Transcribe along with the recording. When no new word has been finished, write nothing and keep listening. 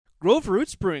Grove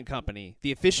Roots Brewing Company,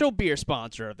 the official beer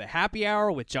sponsor of the Happy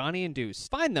Hour with Johnny and Deuce.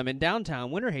 Find them in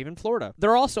downtown Winter Haven, Florida.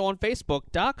 They're also on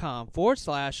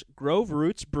Facebook.com/Grove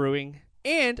Roots Brewing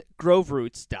and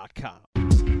GroveRoots.com.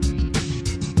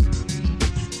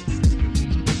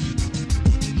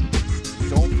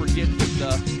 Don't forget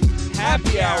the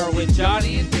Happy Hour with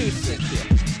Johnny and Deuce,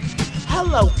 Cynthia.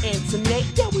 Hello, Internet.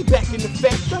 Yeah, we back in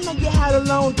effect. I know you had a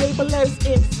long day, but let us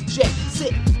interject.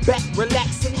 Sit back,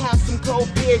 relax, and have some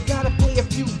cold beer. Gotta pay a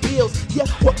few bills. Yeah,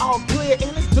 we're all clear,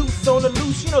 and it's Deuce on the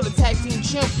loose. You know the tag team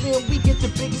champs, man. We get the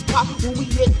biggest pop when we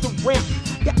hit the ramp.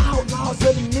 The outlaws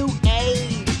of the new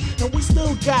age, and we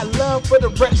still got love for the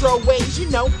retro ways. You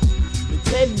know,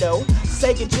 Nintendo,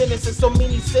 Sega Genesis, so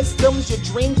many systems, your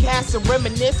Dreamcast and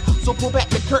reminisce. So pull back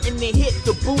the curtain and hit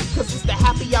the booth, cause it's the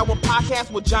Happy Hour podcast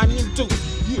with Johnny and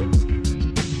Deuce. Yeah.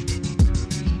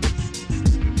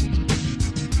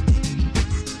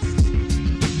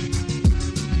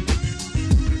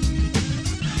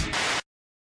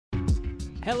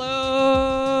 Hello,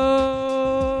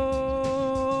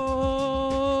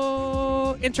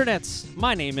 internets.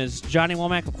 My name is Johnny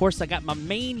Womack. Of course, I got my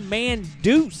main man,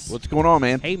 Deuce. What's going on,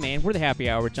 man? Hey, man, we're the Happy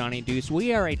Hour with Johnny and Deuce.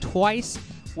 We are a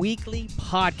twice-weekly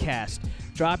podcast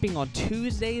dropping on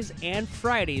Tuesdays and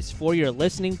Fridays for your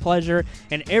listening pleasure.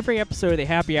 And every episode of the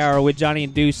Happy Hour with Johnny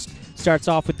and Deuce starts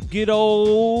off with the good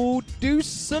old Deuce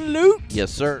salute.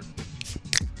 Yes, sir.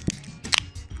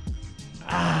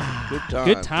 Good times.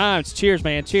 Good times. Cheers,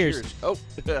 man. Cheers. Oh.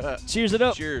 Cheers it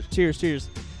up. Cheers. Cheers.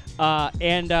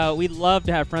 And we love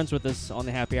to have friends with us on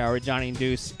the Happy Hour with Johnny and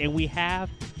Deuce. And we have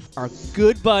our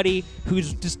good buddy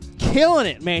who's just killing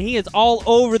it, man. He is all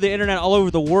over the internet, all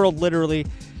over the world, literally.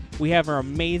 We have our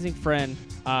amazing friend.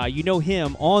 You know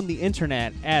him on the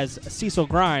internet as Cecil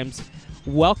Grimes.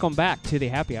 Welcome back to the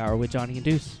Happy Hour with Johnny and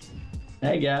Deuce.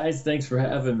 Hey, guys. Thanks for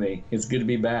having me. It's good to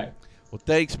be back. Well,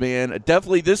 thanks, man.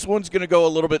 Definitely, this one's going to go a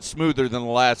little bit smoother than the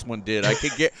last one did. I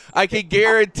can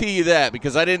guarantee you that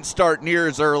because I didn't start near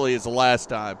as early as the last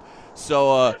time.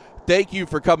 So, thank you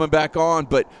for coming back on.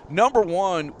 But number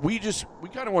one, we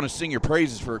kind of want to sing your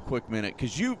praises for a quick minute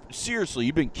because you've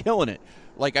been killing it.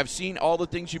 Like, I've seen all the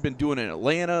things you've been doing in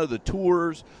Atlanta, the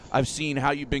tours. I've seen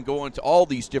how you've been going to all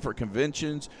these different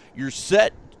conventions. Your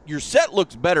set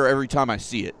looks better every time I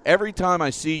see it. Every time I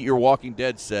see your Walking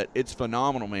Dead set, it's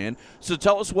phenomenal, man. So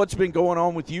tell us what's been going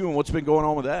on with you and what's been going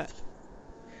on with that.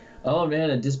 Oh, man,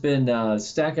 I've just been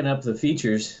stacking up the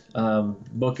features,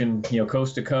 booking,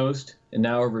 coast to coast and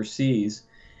now overseas.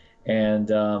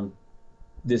 And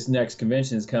this next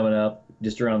convention is coming up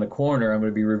just around the corner. I'm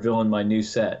going to be revealing my new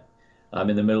set. I'm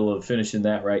in the middle of finishing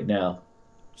that right now.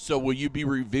 So will you be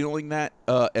revealing that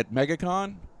at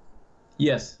MegaCon?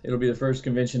 Yes, it'll be the first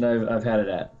convention I've had it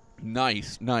at.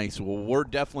 Nice. Well, we're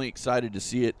definitely excited to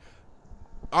see it.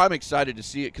 I'm excited to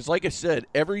see it because, like I said,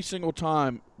 every single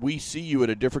time we see you at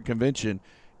a different convention,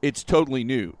 it's totally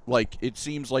new. Like, it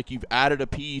seems like you've added a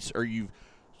piece or you've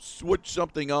switched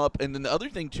something up. And then the other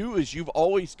thing, too, is you've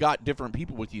always got different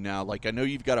people with you now. Like, I know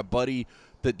you've got a buddy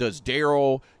that does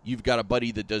Daryl. You've got a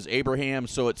buddy that does Abraham.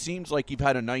 So it seems like you've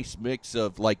had a nice mix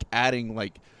of, like, adding,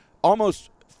 like, almost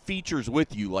features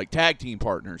with you, like tag team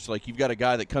partners. Like, you've got a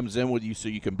guy that comes in with you so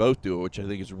you can both do it, which I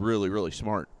think is really, really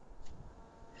smart.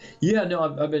 Yeah, no,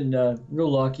 I've been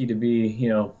real lucky to be,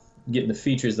 getting the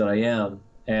features that I am.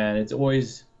 And it's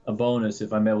always a bonus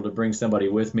if I'm able to bring somebody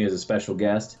with me as a special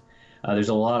guest. There's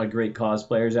a lot of great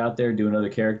cosplayers out there doing other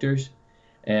characters.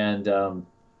 And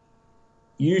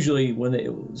usually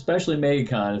especially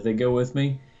MegaCon, if they go with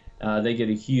me, they get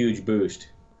a huge boost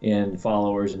in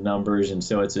followers and numbers, and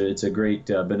so it's a great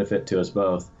benefit to us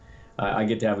both. I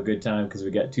get to have a good time because we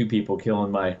got two people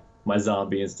killing my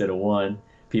zombie instead of one.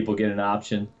 People get an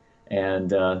option,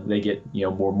 and they get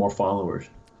more followers.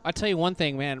 I'll tell you one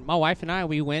thing, man. My wife and I,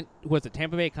 we went with the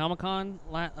Tampa Bay Comic-Con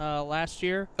last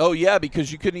year. Oh, yeah,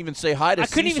 because you couldn't even say hi to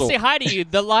Cecil. I couldn't even say hi to you.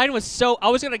 The line was I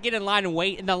was going to get in line and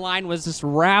wait, and the line was just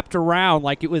wrapped around.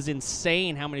 Like, it was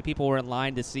insane how many people were in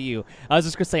line to see you. I was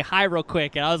just going to say hi real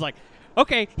quick, and I was like,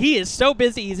 okay, he is so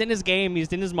busy. He's in his game.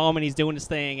 He's in his moment. He's doing his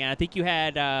thing. And I think you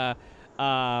had a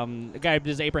guy who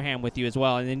does Abraham with you as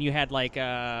well. And then you had, like,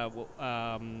 the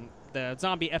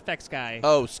zombie FX guy.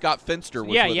 Oh, Scott Finster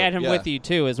was with you had him with you,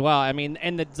 too, as well. I mean,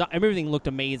 and everything looked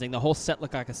amazing. The whole set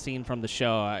looked like a scene from the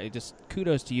show. Just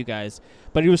kudos to you guys.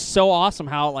 But it was so awesome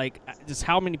how, like, just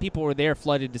how many people were there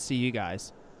flooded to see you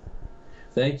guys.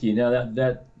 Thank you. Now,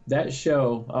 that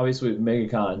show, obviously,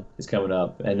 MegaCon is coming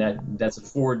up, and that's a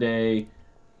 4-day,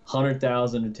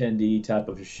 100,000 attendee type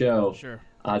of a show. Sure.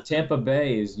 Tampa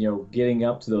Bay is, getting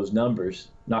up to those numbers.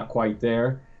 Not quite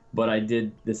there, but I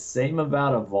did the same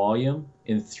amount of volume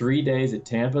in 3 days at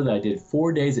Tampa that I did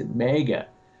 4 days at Mega.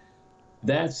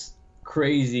 That's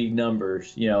crazy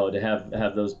numbers, to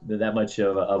have those that much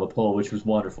of a pull, which was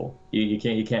wonderful. You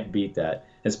can't beat that,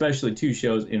 especially 2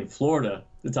 shows in Florida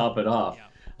to top it off.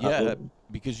 Yeah,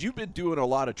 because you've been doing a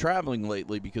lot of traveling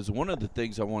lately. Because one of the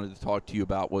things I wanted to talk to you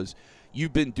about was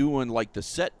you've been doing like the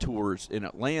set tours in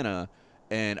Atlanta,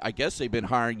 and I guess they've been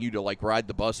hiring you to like ride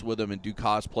the bus with them and do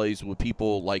cosplays with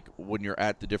people like when you're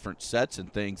at the different sets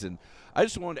and things. And I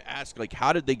just wanted to ask, like,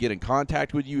 how did they get in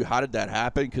contact with you? How did that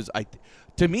happen? Because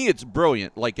to me, it's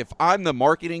brilliant. Like, if I'm the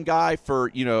marketing guy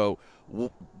for,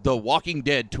 the Walking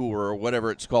Dead tour or whatever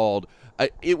it's called,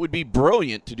 it would be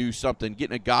brilliant to do something,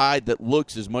 getting a guy that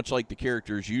looks as much like the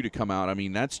character as you to come out. I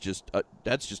mean, that's just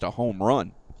a home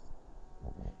run.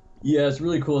 Yeah, it's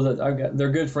really cool that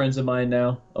they're good friends of mine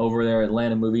now over there at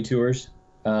Atlanta Movie Tours.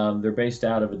 They're based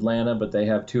out of Atlanta, but they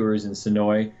have tours in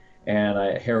Sonoy and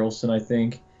Harrelson, I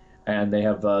think, and they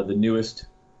have the newest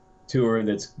tour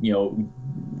that's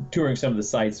touring some of the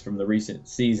sites from the recent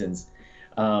seasons.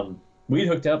 We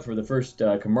hooked up for the first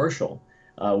commercial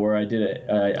where I did it.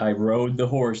 I rode the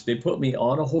horse. They put me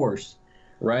on a horse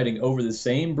riding over the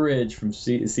same bridge from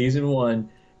season 1,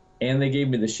 and they gave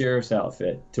me the sheriff's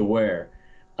outfit to wear.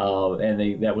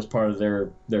 And that was part of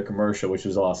their commercial, which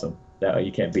was awesome. That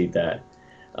you can't beat that.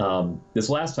 This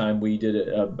last time we did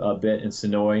a bit in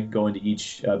Sonoy, going to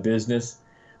each business,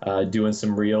 doing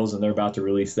some reels, and they're about to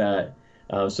release that.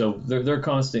 So they're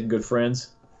constant good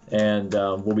friends, and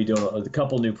we'll be doing a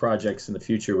couple new projects in the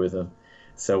future with them.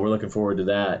 So we're looking forward to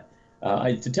that.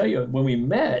 To tell you, when we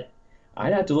met,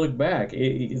 I'd have to look back.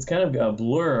 It's kind of a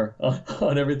blur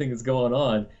on everything that's going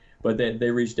on, but they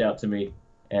reached out to me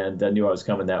and knew I was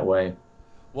coming that way.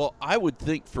 Well, I would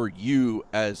think for you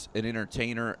as an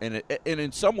entertainer and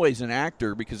in some ways an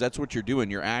actor, because that's what you're doing,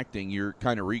 you're acting, you're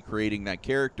kind of recreating that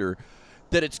character,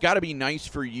 that it's got to be nice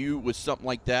for you with something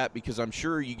like that, because I'm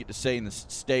sure you get to stay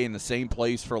in the same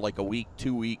place for like a week,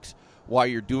 2 weeks, while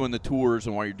you're doing the tours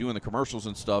and while you're doing the commercials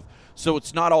and stuff. So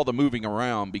it's not all the moving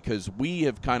around, because we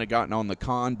have kind of gotten on the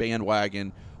con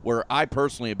bandwagon where I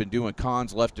personally have been doing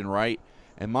cons left and right.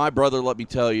 And my brother, let me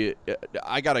tell you,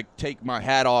 I got to take my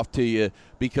hat off to you,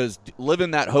 because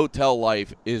living that hotel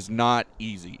life is not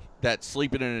easy. That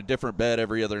sleeping in a different bed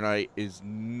every other night is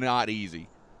not easy.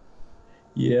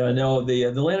 Yeah, no, the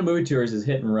Atlanta Movie Tours is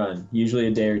hit and run, usually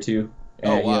a day or two.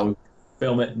 And, wow.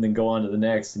 Film it and then go on to the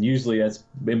next. And usually that's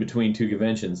in between 2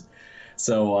 conventions.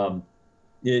 So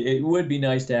it would be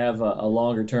nice to have a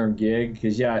longer-term gig,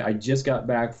 because, I just got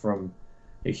back from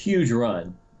a huge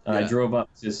run. Yeah. I drove up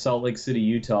to Salt Lake City,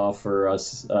 Utah for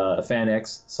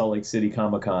FanX Salt Lake City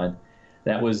Comic-Con.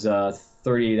 That was a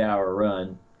 38-hour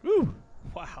run. Ooh,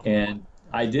 wow. And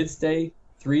I did stay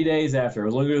 3 days after. I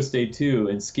was only going to stay 2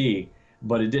 and ski,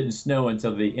 but it didn't snow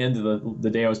until the end of the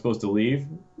day I was supposed to leave.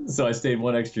 So I stayed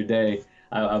 1 extra day.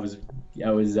 I was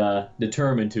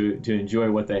determined to enjoy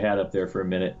what they had up there for a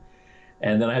minute.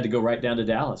 And then I had to go right down to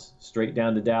Dallas, straight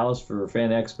down to Dallas for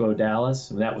Fan Expo Dallas,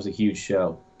 and that was a huge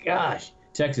show. Gosh,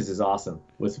 Texas is awesome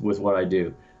with what I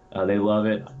do. They love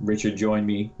it. Richard joined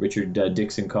me, Richard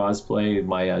Dixon cosplay,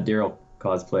 my Daryl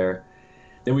cosplayer.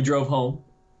 Then we drove home,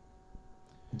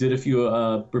 did a few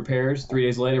repairs. 3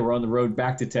 days later, we're on the road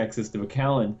back to Texas to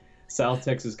McAllen, South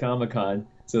Texas Comic-Con.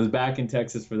 So I was back in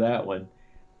Texas for that one.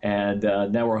 And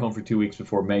now we're home for 2 weeks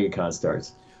before MegaCon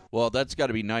starts. Well, that's got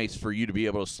to be nice for you to be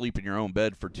able to sleep in your own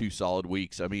bed for 2 solid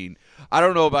weeks. I mean, I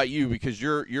don't know about you, because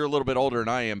you're a little bit older than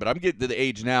I am, but I'm getting to the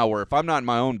age now where if I'm not in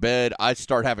my own bed, I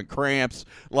start having cramps.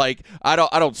 Like, I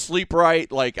don't sleep right.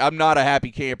 Like, I'm not a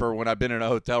happy camper when I've been in a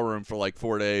hotel room for like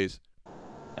 4 days.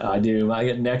 I do. I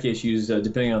get neck issues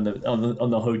depending on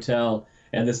the hotel.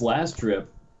 And this last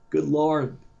trip, good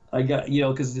Lord, I got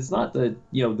because it's not the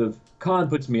con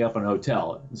puts me up in a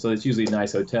hotel, so it's usually a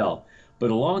nice hotel. But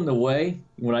along the way,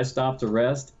 when I stop to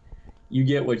rest, you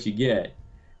get what you get.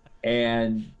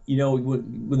 And,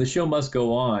 when the show must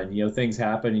go on, things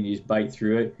happen and you just bite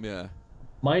through it. Yeah.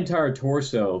 My entire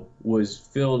torso was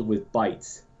filled with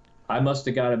bites. I must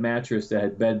have got a mattress that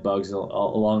had bed bugs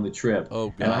along the trip. Oh,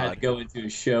 God. And I had to go into a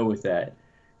show with that.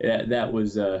 That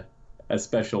was a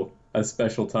special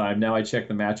time. Now I check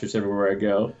the mattress everywhere I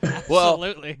go. Well,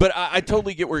 Absolutely. but I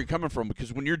totally get where you're coming from,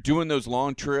 because when you're doing those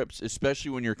long trips,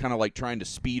 especially when you're kind of like trying to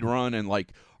speed run and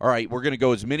like, all right, we're going to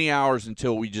go as many hours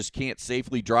until we just can't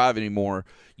safely drive anymore.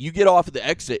 You get off at the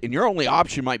exit, and your only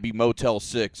option might be Motel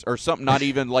 6 or something, not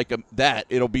even like that.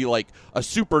 It'll be like a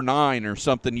Super 9 or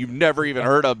something you've never even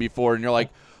heard of before, and you're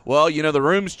like, Well, the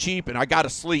room's cheap, and I got to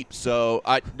sleep, so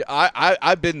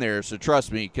I've been there, so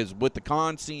trust me, because with the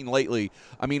con scene lately,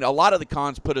 I mean, a lot of the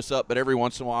cons put us up, but every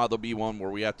once in a while there'll be one where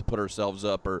we have to put ourselves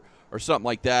up or something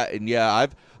like that, and yeah,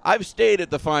 I've stayed at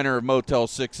the finer of Motel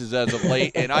 6s as of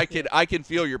late, and I can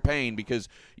feel your pain, because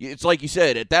it's like you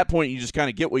said, at that point you just kind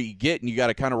of get what you get, and you got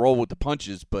to kind of roll with the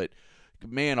punches, but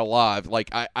man alive, like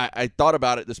I thought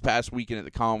about it this past weekend at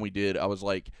the con we did. I was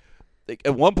like,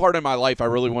 at one part in my life, I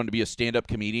really wanted to be a stand-up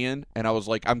comedian, and I was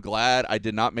like, I'm glad I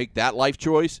did not make that life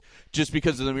choice, just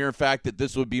because of the mere fact that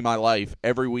this would be my life.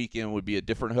 Every weekend would be a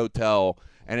different hotel,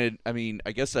 and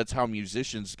I guess that's how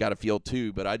musicians got to feel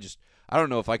too, but I don't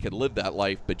know if I could live that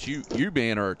life, but you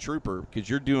man are a trooper, because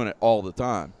you're doing it all the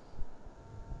time.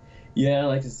 Yeah,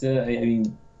 like I said, I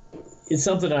mean, it's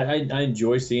something I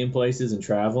enjoy seeing places and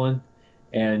traveling.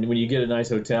 And when you get a nice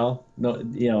hotel, a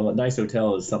nice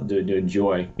hotel is something to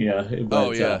enjoy,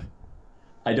 But,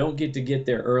 I don't get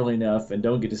there early enough and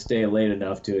don't get to stay late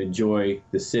enough to enjoy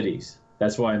the cities.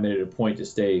 That's why I made it a point to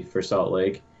stay for Salt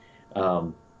Lake,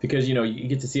 because you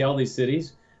get to see all these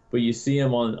cities, but you see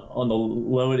them on the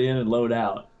load in and load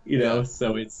out.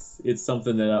 So it's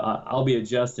something that I'll be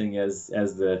adjusting as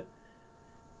the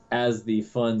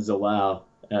funds allow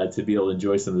to be able to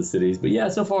enjoy some of the cities. But yeah,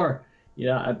 so far.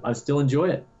 I still enjoy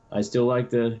it. I still like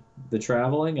the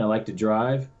traveling. I like to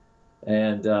drive,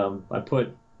 and I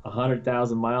put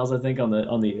 100,000 miles, I think, on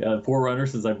the 4Runner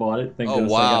since I bought it. Oh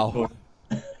wow!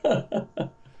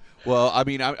 Well, I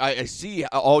mean, I see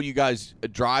all you guys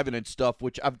driving and stuff,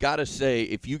 which I've got to say,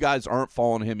 if you guys aren't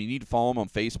following him, you need to follow him on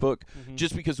Facebook,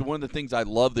 just because one of the things I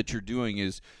love that you're doing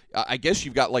is, I guess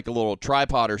you've got like a little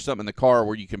tripod or something in the car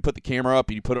where you can put the camera up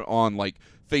and you put it on like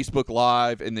Facebook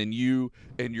Live, and then you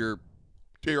and your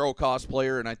Daryl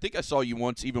cosplayer, and I think I saw you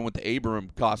once even with the Abram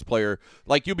cosplayer.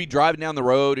 Like, you'll be driving down the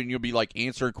road and you'll be like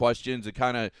answering questions and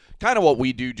kind of what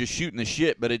we do, just shooting the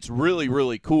shit. But it's really,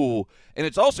 really cool, and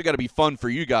it's also got to be fun for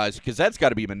you guys, because that's got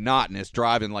to be monotonous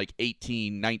driving like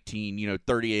 18, 19,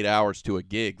 38 hours to a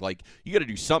gig. Like, you got to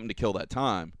do something to kill that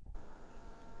time.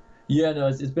 Yeah, no,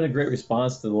 it's been a great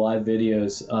response to the live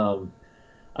videos.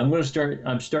 I'm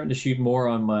starting to shoot more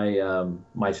on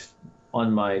my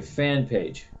fan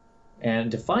page.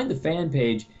 And to find the fan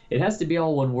page, it has to be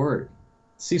all one word,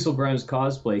 Cecil Grimes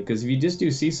Cosplay. Because if you just do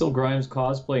Cecil Grimes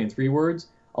Cosplay in 3 words,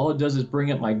 all it does is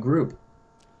bring up my group.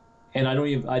 And I don't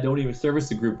even service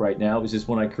the group right now. It was just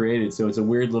one I created, so it's a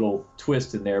weird little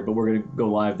twist in there. But we're gonna go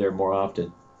live there more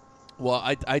often. Well,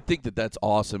 I think that's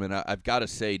awesome, and I've got to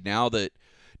say now that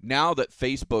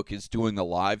Facebook is doing the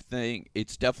live thing,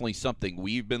 it's definitely something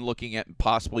we've been looking at and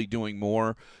possibly doing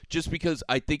more, just because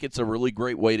I think it's a really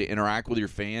great way to interact with your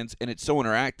fans, and it's so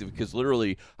interactive because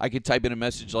literally I could type in a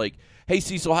message like, hey,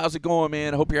 Cecil, how's it going,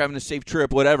 man? I hope you're having a safe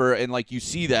trip, whatever, and like you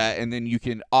see that, and then you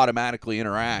can automatically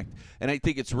interact, and I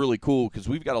think it's really cool because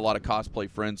we've got a lot of cosplay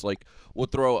friends. Like, we'll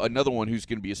throw another one who's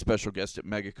going to be a special guest at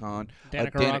MegaCon,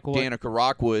 Danica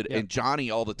Rockwood, yep. And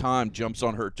Johnny all the time jumps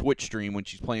on her Twitch stream when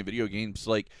she's playing video games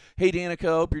like, hey, Danica,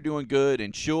 hope you're doing good,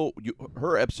 and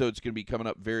her episode's going to be coming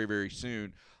up very, very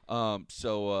soon.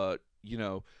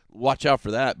 Watch out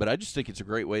for that. But I just think it's a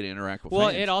great way to interact with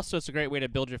fans. It's a great way to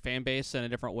build your fan base in a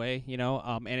different way,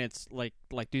 and it's like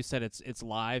Deuce said, it's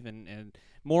live and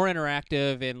more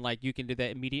interactive, and like you can do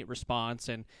that immediate response,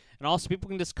 and also people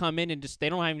can just come in and they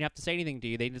don't even have to say anything to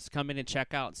you. They just come in and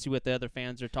check out and see what the other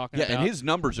fans are talking about. Yeah, and his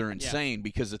numbers are insane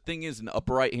because the thing is, in the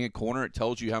upper right-hand corner, it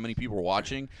tells you how many people are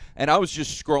watching. And I was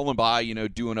just scrolling by,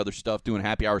 doing other stuff, doing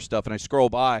happy hour stuff, and I scroll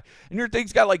by, and your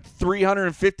thing's got like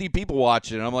 350 people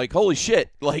watching. And I'm like, holy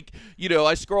shit. Like,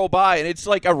 I scroll by, and it's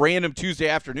like a random Tuesday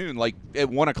afternoon, like at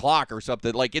 1 o'clock or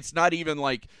something. Like, it's not even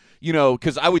like,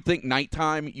 because I would think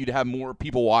nighttime you'd have more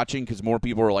people watching because more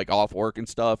people are like off work and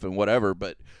stuff and whatever.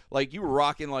 But like, you were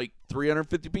rocking like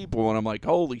 350 people, and I'm like,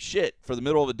 holy shit, for the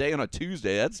middle of the day on a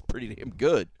Tuesday, that's pretty damn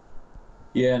good.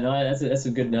 Yeah, no, that's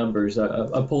a good numbers.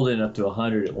 I pulled in up to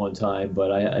 100 at one time,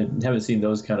 but I haven't seen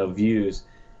those kind of views.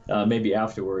 Maybe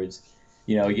afterwards,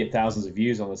 you get thousands of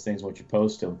views on those things once you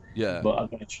post them. Yeah.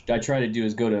 But what I try to do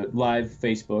is go to live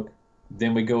Facebook,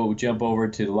 then we jump over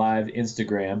to live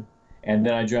Instagram, and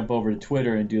then I jump over to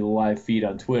Twitter and do the live feed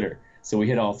on Twitter. So we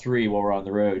hit all 3 while we're on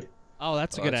the road. Oh,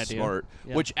 that's a good idea. Smart.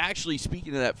 Yeah. Which actually,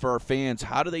 speaking of that, for our fans,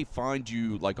 how do they find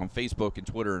you, like on Facebook and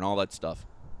Twitter and all that stuff?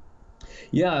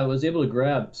 Yeah, I was able to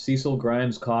grab Cecil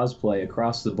Grimes Cosplay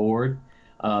across the board.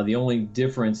 The only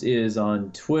difference is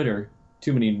on Twitter,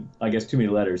 too many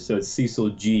letters, so it's Cecil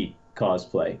G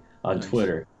Cosplay on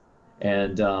Twitter.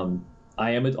 And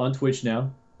I am on Twitch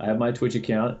now. I have my Twitch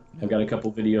account. I've got a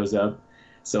couple videos up,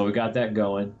 so we got that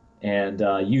going. And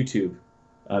YouTube.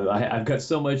 I've got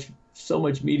so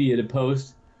much media to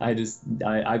post.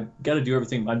 I got to do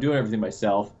everything. I'm doing everything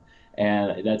myself,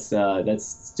 and that's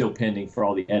still pending for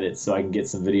all the edits, so I can get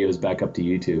some videos back up to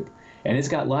YouTube. And it's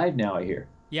got live now, I hear.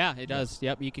 Yeah, it does.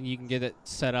 Yep, you can get it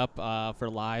set up for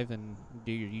live and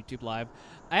do your YouTube live.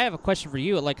 I have a question for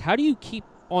you. Like, how do you keep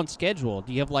on schedule?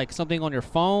 Do you have like something on your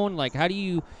phone? Like, how do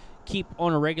you keep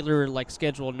on a regular like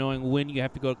schedule, knowing when you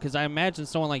have to go? Because I imagine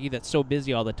someone like you that's so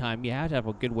busy all the time, you have to have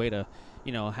a good way to,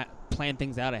 plan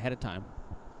things out ahead of time.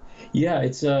 Yeah,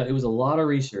 it was a lot of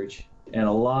research and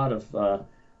a lot of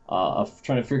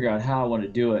trying to figure out how I want to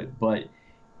do it. But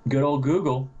good old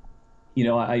Google,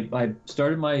 I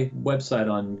started my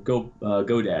website on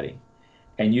GoDaddy,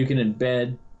 and you can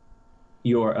embed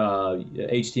your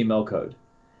HTML code.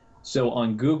 So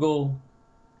on Google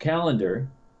Calendar,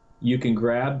 you can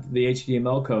grab the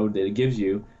HTML code that it gives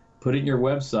you, put it in your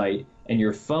website, and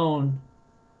your phone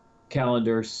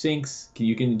calendar syncs.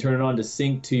 You can turn it on to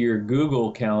sync to your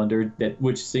Google Calendar,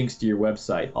 which syncs to your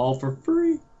website, all for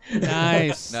free.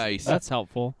 Nice. Nice. That's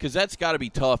helpful. Because that's got to be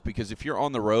tough, because if you're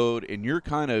on the road and you're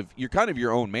kind of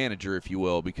your own manager, if you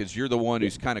will, because you're the one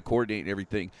who's kind of coordinating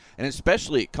everything, and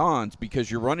especially at cons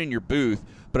because you're running your booth.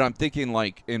 But I'm thinking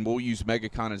like, and we'll use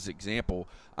MegaCon as an example.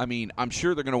 I mean, I'm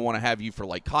sure they're going to want to have you for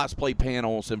like cosplay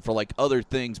panels and for like other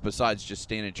things besides just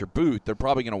standing at your booth. They're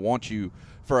probably going to want you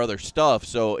for other stuff.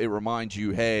 So it reminds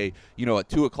you, hey, at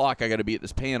 2:00 I got to be at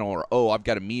this panel, or I've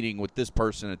got a meeting with this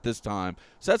person at this time.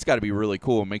 So that's got to be really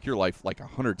cool and make your life like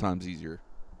 100 times easier.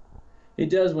 It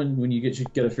does when you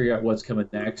got to figure out what's coming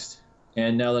next.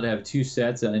 And now that I have 2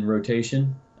 sets in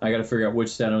rotation, I got to figure out which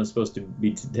set I'm supposed to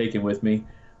be taking with me.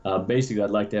 Basically,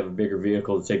 I'd like to have a bigger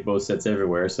vehicle to take both sets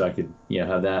everywhere, so I could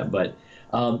have that. But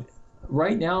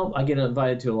right now, I get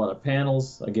invited to a lot of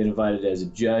panels. I get invited as a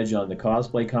judge on the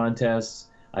cosplay contests.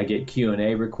 I get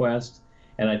Q&A requests,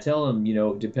 and I tell them,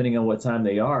 depending on what time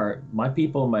they are, my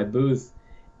people in my booth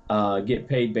get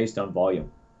paid based on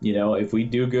volume. If we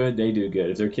do good, they do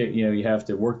good. If they're you have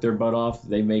to work their butt off,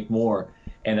 they make more.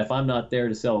 And if I'm not there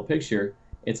to sell a picture,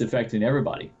 it's affecting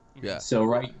everybody. Yeah. So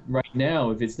right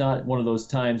now, if it's not one of those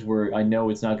times where I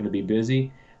know it's not going to be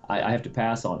busy, I have to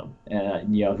pass on them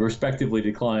and respectively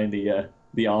decline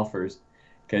the offers,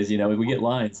 because we get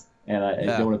lines, and I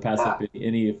don't want to pass up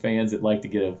any fans that like to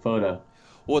get a photo.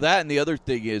 Well, that, and the other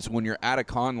thing is when you're at a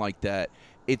con like that,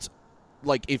 it's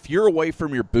like if you're away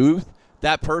from your booth,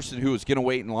 that person who is going to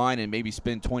wait in line and maybe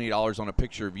spend $20 on a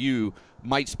picture of you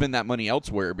might spend that money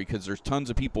elsewhere, because there's tons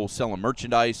of people selling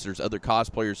merchandise. There's other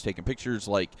cosplayers taking pictures.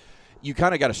 Like, you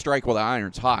kind of got to strike while the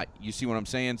iron's hot. You see what I'm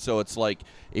saying? So it's like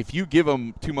if you give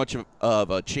them too much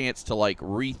of a chance to like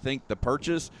rethink the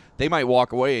purchase, they might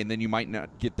walk away, and then you might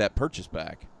not get that purchase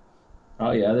back.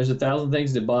 Oh yeah, there's 1,000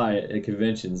 things to buy at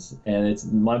conventions,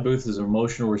 and my booth is an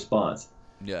emotional response.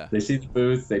 Yeah. They see the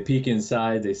booth, they peek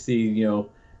inside, they see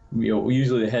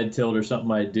usually the head tilt or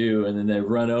something I do, and then they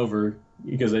run over,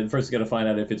 because they first got to find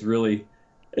out if it's really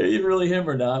him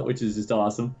or not, which is just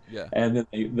awesome. Yeah. And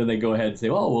then they go ahead and say,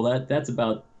 oh, well, that's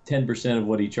about 10% of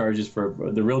what he charges for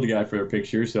the real guy for a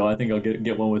picture, so I think I'll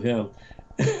get one with him.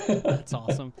 That's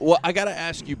awesome. Well, I got to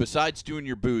ask you, besides doing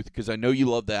your booth, because I know you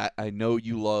love that, I know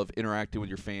you love interacting with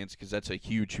your fans, because that's a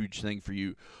huge, huge thing for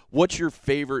you. What's your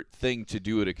favorite thing to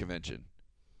do at a convention?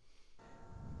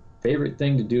 Favorite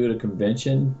thing to do at a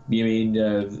convention? You mean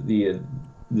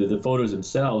the photos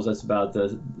themselves? That's about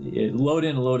load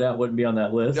in and load out wouldn't be on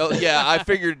that list. Oh, yeah, I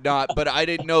figured not, but I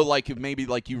didn't know if maybe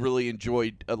you really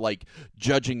enjoyed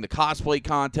judging the cosplay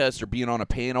contest or being on a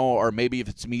panel, or maybe if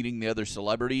it's meeting the other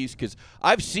celebrities, because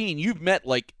I've seen you've met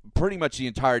pretty much the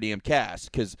entire damn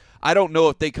cast, because I don't know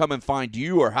if they come and find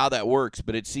you or how that works,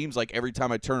 but it seems like every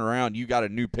time I turn around, you got a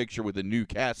new picture with a new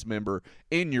cast member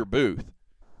in your booth.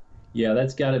 Yeah,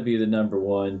 that's got to be the number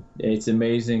one. It's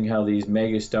amazing how these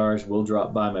mega stars will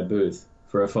drop by my booth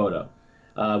for a photo.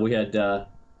 We had,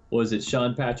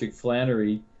 Sean Patrick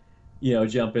Flannery,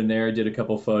 jump in there, did a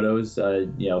couple photos.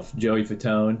 Joey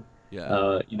Fatone.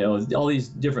 Yeah. All these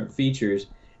different features.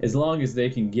 As long as they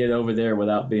can get over there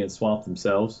without being swamped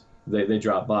themselves, they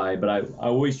drop by. But I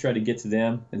always try to get to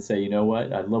them and say, you know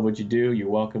what? I love what you do. You're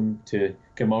welcome to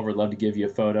come over. I'd love to give you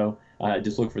a photo.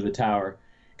 Just look for the tower.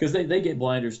 Because they get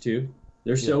blinders too.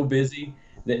 They're so busy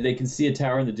that they can see a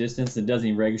tower in the distance and it doesn't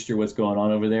even register what's going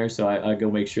on over there. So I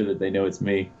go make sure that they know it's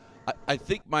me. I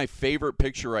think my favorite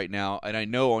picture right now, and I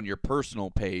know on your personal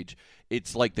page,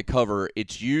 it's like the cover.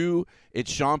 It's you,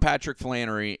 it's Sean Patrick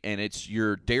Flannery, and it's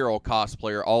your Daryl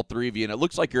cosplayer, all three of you. And it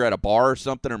looks like you're at a bar or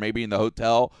something, or maybe in the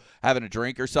hotel having a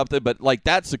drink or something. But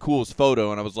that's the coolest photo.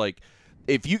 And I was like,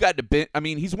 if you got to bend,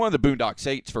 he's one of the Boondock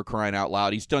Saints, for crying out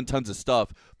loud. He's done tons of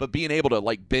stuff, but being able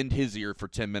to bend his ear for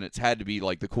 10 minutes had to be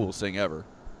the coolest thing ever.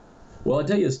 Well, I'll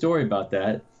tell you a story about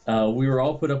that. We were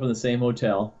all put up in the same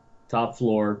hotel, top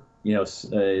floor,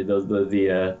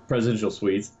 the presidential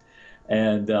suites,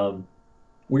 and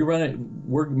we run it.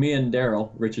 Me and Daryl,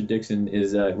 Richard Dixon,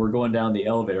 we're going down the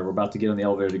elevator. We're about to get on the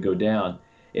elevator to go down.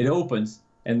 It opens,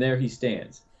 and there he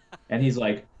stands, and he's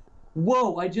like,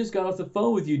 "Whoa! I just got off the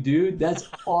phone with you, dude. That's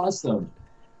awesome."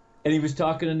 And he was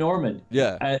talking to Norman.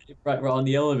 Yeah. Right on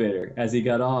the elevator as he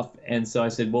got off. And so I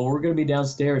said, well, we're going to be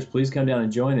downstairs. Please come down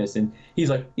and join us. And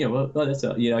he's like, well, that's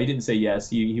he didn't say yes.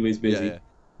 He was busy. Yeah.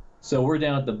 So we're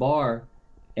down at the bar,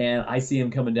 and I see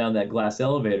him coming down that glass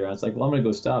elevator. I was like, well, I'm going to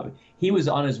go stop him. He was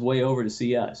on his way over to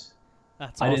see us.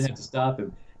 That's I awesome. didn't have to stop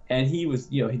him. And he was,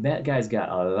 that guy's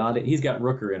got he's got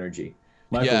Rooker energy.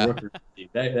 Michael Rooker energy.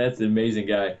 That's an amazing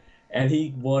guy. And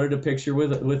he wanted a picture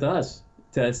with us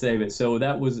to save it. So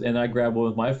that was, and I grabbed one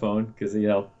with my phone because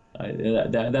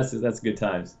that's good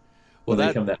times. Well, When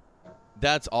they come down.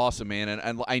 That's awesome, man.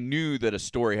 And I knew that a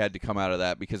story had to come out of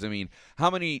that because, I mean, how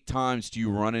many times do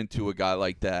you run into a guy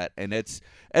like that? And it's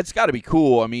got to be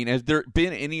cool. I mean, has there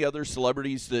been any other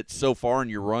celebrities that so far in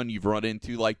your run you've run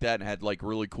into like that and had like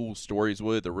really cool stories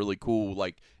with or really cool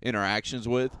like interactions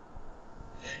with?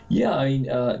 Yeah, I mean,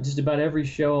 just about every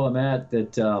show I'm at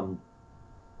that,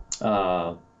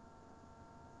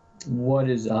 what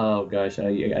is, oh gosh,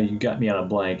 you got me on a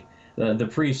blank. The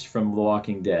priest from The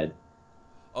Walking Dead.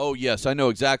 Oh, yes, I know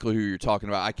exactly who you're talking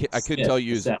about. I couldn't tell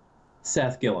you.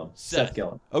 Seth Gillum. Seth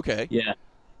Gillum. Okay. Yeah.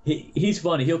 He's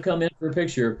funny. He'll come in for a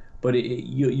picture, but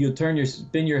you'll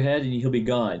spin your head and he'll be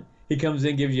gone. He comes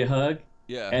in, gives you a hug.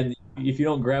 Yeah. And if you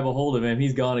don't grab a hold of him,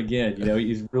 he's gone again.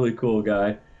 He's a really cool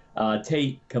guy.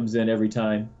 Tate comes in every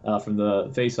time from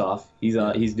the Face Off. He's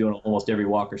doing almost every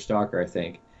Walker Stalker, I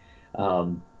think.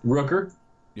 Rooker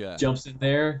jumps in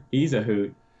there. He's a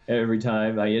hoot every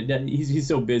time. He's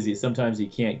so busy. Sometimes he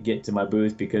can't get to my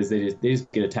booth because they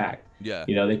just get attacked. Yeah.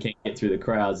 They can't get through the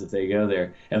crowds if they go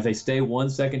there. And if they stay 1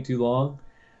 second too long,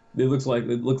 it looks like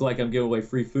I'm giving away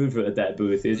free food at that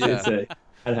booth. It's a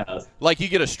house. Like you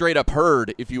get a straight up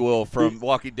herd, if you will, from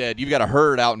Walking Dead. You've got a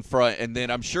herd out in front, and then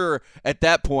I'm sure at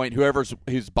that point, whoever's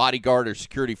his bodyguard or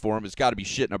security for him has got to be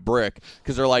shitting a brick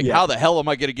because they're like, how the hell am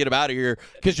I going to get him out of here?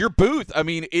 Because your booth, I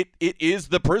mean, it is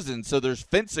the prison, so there's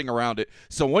fencing around it.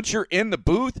 So once you're in the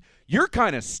booth, you're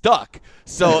kind of stuck.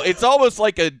 So it's almost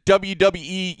like a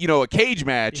WWE, a cage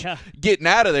match getting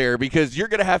out of there because you're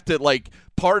going to have to, like,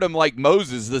 part them like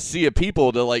Moses, the sea of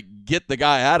people, to, like, get the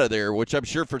guy out of there, which I'm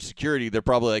sure for security, they're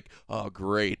probably like, oh,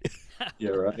 great. Yeah,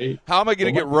 right. How am I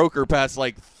going to get Roker past,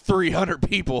 like, 300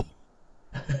 people?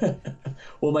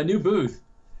 Well, my new booth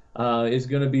is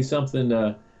going to be something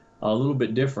a little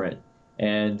bit different,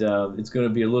 and it's going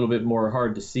to be a little bit more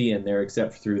hard to see in there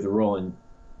except through the rolling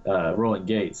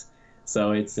gates.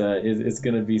 So it's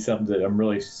going to be something that I'm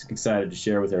really excited to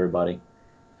share with everybody.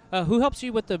 Who helps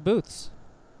you with the booths?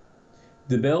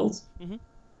 The builds? Mm-hmm.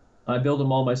 I build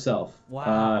them all myself.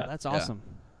 Wow, that's awesome.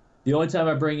 The only time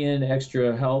I bring in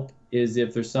extra help is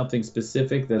if there's something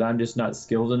specific that I'm just not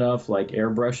skilled enough, like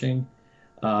airbrushing,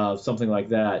 something like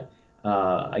that.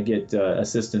 I get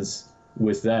assistance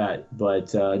with that.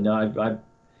 But no, I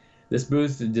this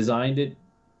booth designed it,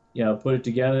 put it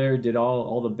together, did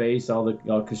all the base, all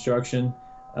the construction,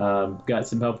 got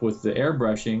some help with the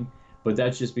airbrushing. But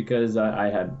that's just because I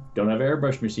don't have an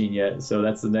airbrush machine yet, so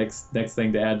that's the next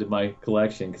thing to add to my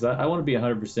collection. Because I want to be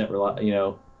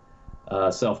 100%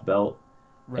 self-built,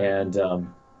 right. And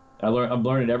I'm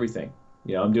learning everything.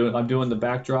 I'm doing the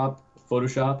backdrop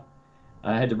Photoshop.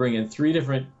 I had to bring in 3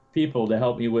 different people to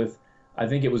help me with. I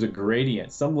think it was a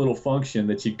gradient, some little function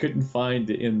that you couldn't find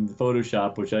in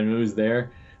Photoshop, which I knew was there.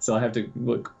 So I have to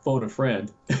phone a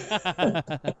friend.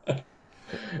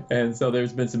 And so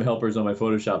there's been some helpers on my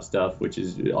Photoshop stuff, which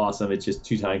is awesome. It's just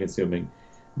too time consuming.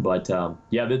 But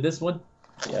this one,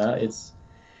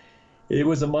 it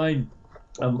was a mind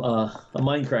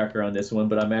cracker on this one,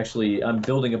 but I'm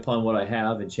building upon what I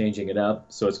have and changing it up.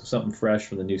 So it's something fresh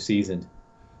from the new season.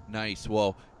 Nice.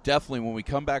 Well, definitely when we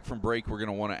come back from break, we're going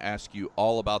to want to ask you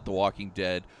all about The Walking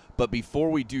Dead. But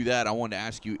before we do that, I want to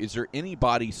ask you, is there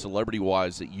anybody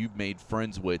celebrity-wise that you've made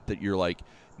friends with that you're like,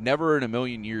 never in a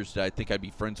million years did I think I'd be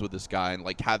friends with this guy and,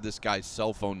 like, have this guy's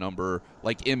cell phone number,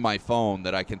 like, in my phone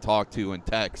that I can talk to and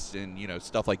text and,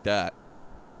 stuff like that?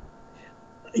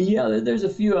 Yeah, there's a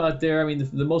few out there. I mean,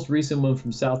 the most recent one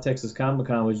from South Texas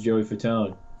Comic-Con was Joey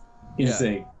Fatone.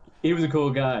 He was a cool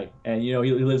guy, and, he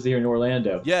lives here in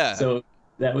Orlando. Yeah. So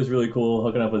that was really cool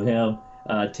hooking up with him.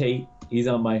 Tate, he's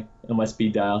on my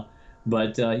speed dial.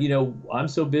 But, I'm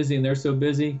so busy and they're so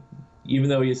busy. Even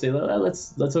though you say,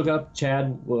 let's hook up,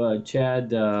 Chad was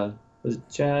it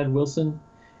Chad Wilson?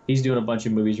 He's doing a bunch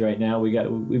of movies right now.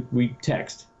 We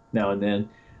text now and then,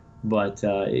 but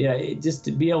just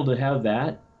to be able to have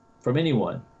that from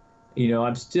anyone.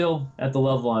 I'm still at the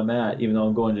level I'm at, even though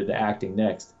I'm going into acting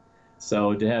next.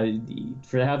 So to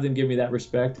have them give me that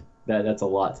respect, that's a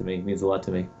lot to me. It means a lot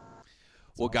to me.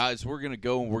 Well, guys, we're going to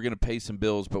go and we're going to pay some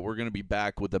bills, but we're going to be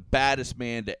back with the baddest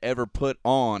man to ever put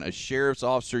on a sheriff's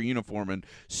officer uniform and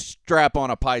strap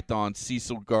on a python,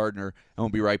 Cecil Gardner. And we'll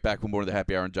be right back with more of the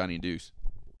Happy Hour with Johnny and Deuce.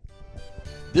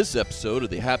 This episode of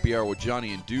the Happy Hour with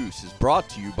Johnny and Deuce is brought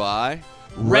to you by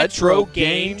Retro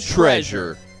Game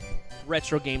Treasure.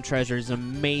 Retro Game Treasure is an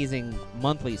amazing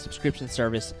monthly subscription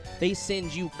service. They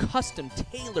send you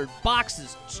custom-tailored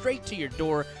boxes straight to your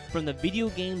door from the video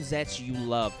games that you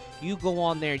love. You go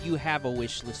on there, you have a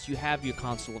wish list, you have your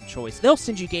console of choice. They'll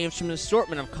send you games from an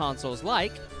assortment of consoles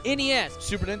like NES,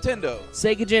 Super Nintendo,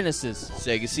 Sega Genesis,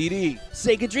 Sega CD,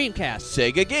 Sega Dreamcast,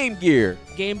 Sega Game Gear,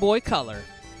 Game Boy Color,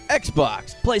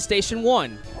 Xbox, PlayStation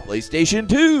 1, PlayStation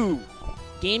 2,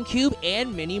 GameCube,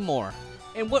 and many more.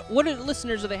 And what do the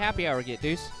listeners of the Happy Hour get,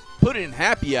 Deuce? Put in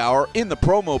Happy Hour in the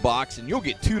promo box and you'll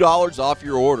get $2 off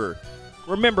your order.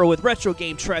 Remember, with Retro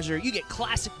Game Treasure, you get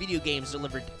classic video games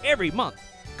delivered every month.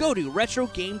 Go to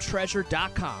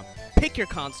RetroGameTreasure.com, pick your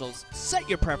consoles, set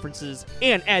your preferences,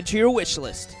 and add to your wish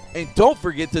list. And don't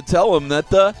forget to tell them that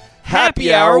the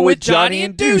Happy Hour with Johnny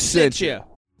and Deuce sent you.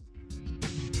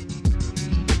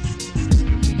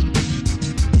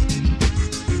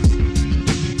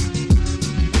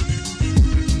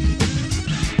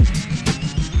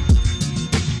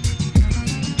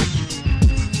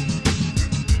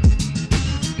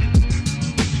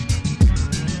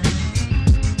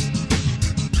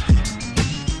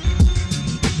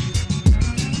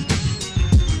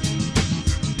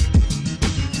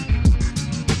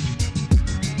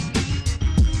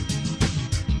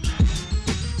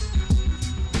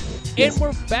 And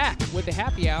we're back with the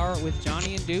Happy Hour with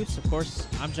Johnny and Deuce. Of course,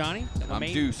 I'm Johnny. I'm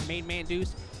Deuce. Main man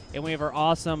Deuce. And we have our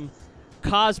awesome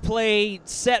cosplay,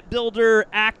 set builder,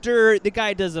 actor. The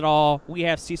guy does it all. We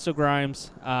have Cecil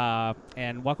Grimes.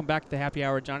 And welcome back to the Happy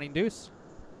Hour with Johnny and Deuce.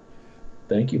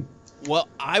 Thank you. Well,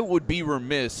 I would be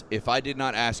remiss if I did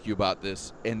not ask you about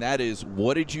this, and that is,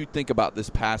 what did you think about this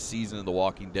past season of The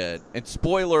Walking Dead? And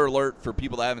spoiler alert for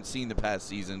people that haven't seen the past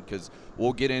season, because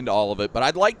we'll get into all of it. But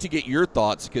I'd like to get your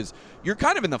thoughts, because you're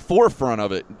kind of in the forefront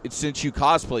of it since you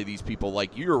cosplay these people.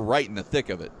 Like, you're right in the thick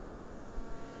of it.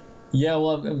 Yeah,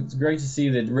 well, it's great to see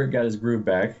that Rick got his groove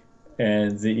back,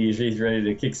 and he's ready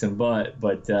to kick some butt.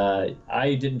 But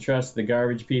I didn't trust the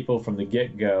garbage people from the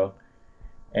get-go.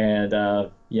 And I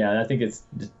think it's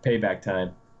just payback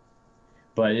time.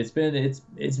 But it's been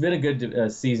a good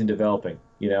season developing.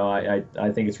 I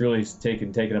think it's really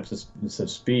taken up some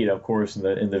speed, of course,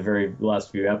 in the very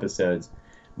last few episodes.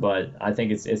 But I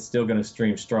think it's still going to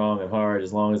stream strong and hard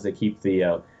as long as they keep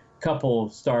the couple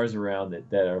stars around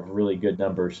that are really good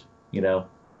numbers.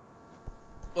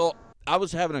 Well, I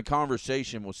was having a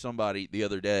conversation with somebody the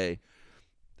other day,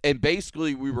 and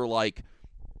basically we were like,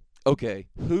 okay,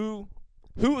 who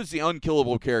is the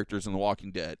unkillable characters in The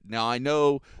Walking Dead? Now, I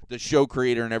know the show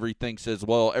creator and everything says,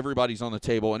 well, everybody's on the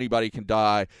table, anybody can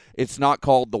die. It's not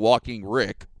called The Walking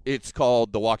Rick. It's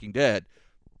called The Walking Dead.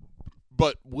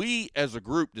 But we, as a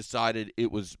group, decided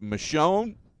it was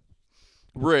Michonne,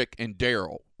 Rick, and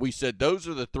Daryl. We said those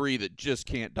are the three that just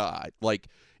can't die. Like,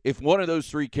 if one of those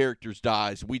three characters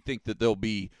dies, we think that there'll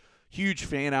be huge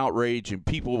fan outrage and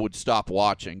people would stop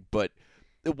watching. But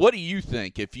what do you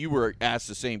think if you were asked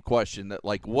the same question? That,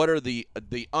 like, what are the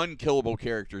unkillable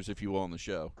characters, if you will, on the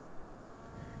show?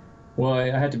 Well,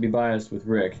 I have to be biased with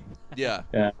Rick. Yeah.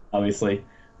 Obviously.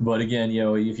 But again,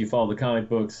 if you follow the comic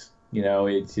books,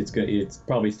 it's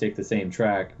probably take the same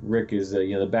track. Rick is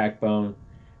the backbone,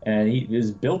 and he is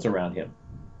built around him.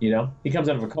 He comes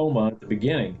out of a coma at the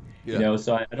beginning. Yeah.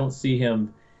 So I don't see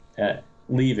him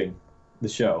leaving the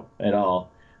show at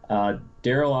all.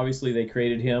 Daryl, obviously, they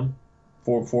created him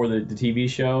for the TV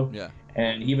show. Yeah.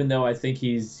 And even though I think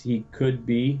he could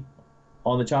be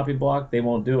on the chopping block, they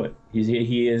won't do it.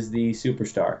 He is the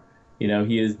superstar.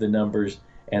 He is the numbers,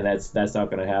 and that's not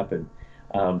going to happen.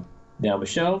 Now,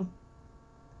 Michonne,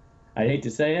 I hate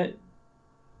to say it,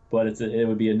 but it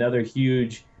would be another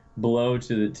huge blow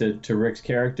to Rick's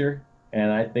character,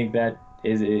 and I think that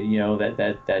is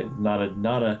that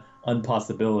not a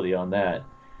impossibility on that.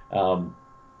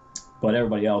 But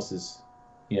everybody else is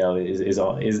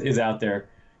out there,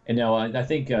 and now I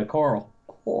think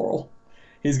Coral,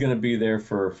 he's going to be there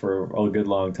for a good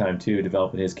long time too,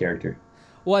 developing his character.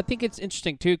 Well, I think it's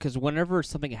interesting too, because whenever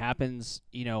something happens,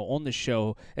 on the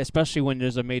show, especially when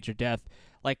there's a major death,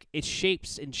 like it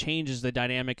shapes and changes the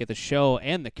dynamic of the show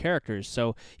and the characters.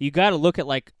 So you got to look at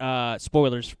like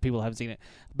spoilers for people who haven't seen it.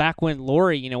 Back when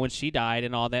Lori, you know, when she died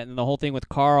and all that, and the whole thing with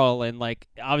Carl, and like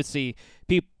obviously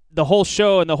the whole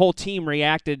show and the whole team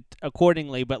reacted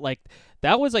accordingly, but like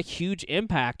that was a huge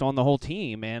impact on the whole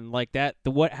team, and like that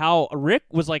how Rick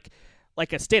was like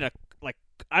a state of like,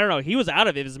 I don't know, he was out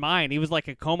of his mind. He was like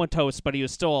a comatose, but he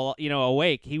was still, you know,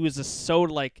 awake. He was just so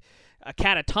like a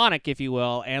catatonic, if you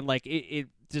will, and like it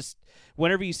just,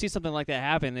 whenever you see something like that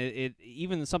happen, it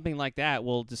even something like that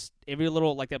will just, every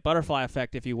little, like that butterfly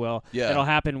effect, if you will, it'll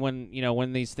happen when, you know,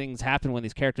 when these things happen, when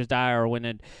these characters die, or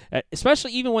when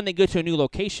especially even when they go to a new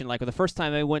location. Like the first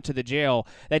time they went to the jail,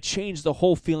 that changed the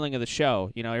whole feeling of the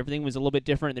show. You know, everything was a little bit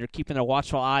different. They're keeping a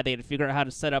watchful eye. They had to figure out how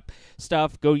to set up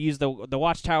stuff, go use the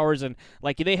watchtowers, and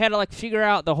like they had to like figure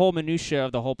out the whole minutia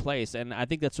of the whole place. And I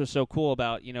think that's what's so cool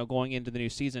about, you know, going into the new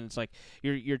season. It's like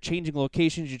you're changing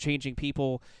locations, you're changing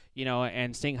people, you know,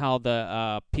 and seeing how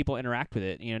the people interact with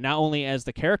it. You know, not only as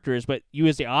the characters, but you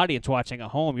as the audience watching at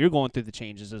home, you're going through the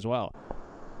changes as well.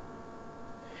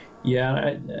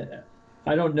 Yeah,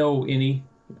 I don't know any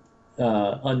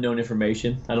unknown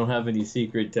information. I don't have any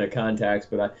secret contacts,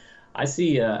 but I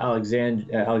see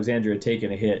Alexandria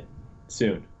taking a hit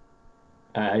soon.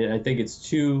 I think it's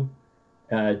too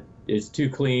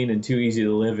clean and too easy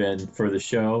to live in for the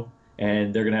show,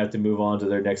 and they're going to have to move on to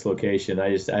their next location.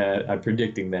 I'm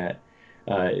predicting that.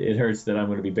 It hurts that I'm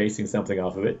going to be basing something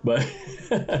off of it, but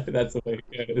that's the way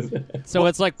it goes. So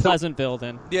it's like Pleasantville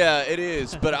then. Yeah, it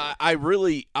is. But I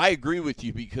agree with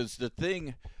you, because the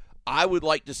thing I would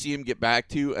like to see him get back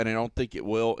to, and I don't think it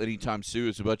will anytime soon,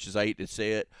 as much as I hate to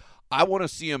say it, I want to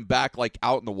see him back like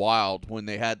out in the wild, when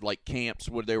they had like camps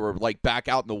where they were like back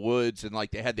out in the woods, and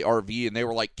like they had the RV and they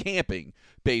were like camping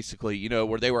basically, you know,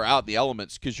 where they were out in the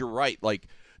elements. Because you're right, like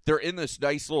they're in this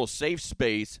nice little safe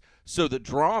space, so the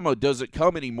drama doesn't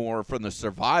come anymore from the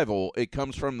survival. It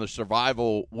comes from the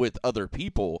survival with other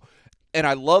people. And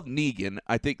I love Negan.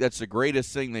 I think that's the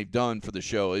greatest thing they've done for the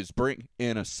show, is bring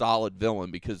in a solid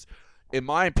villain, because in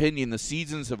my opinion, the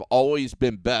seasons have always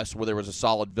been best where there was a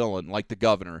solid villain, like the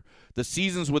Governor. The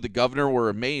seasons with the Governor were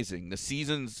amazing. The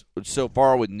seasons so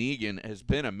far with Negan has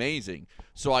been amazing.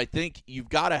 So I think you've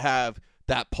got to have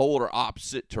that polar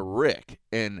opposite to Rick.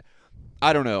 And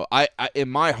I don't know. I in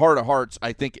my heart of hearts,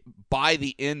 I think by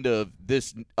the end of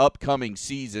this upcoming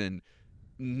season,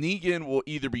 Negan will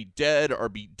either be dead or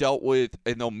be dealt with,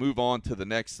 and they'll move on to the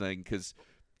next thing, because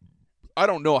I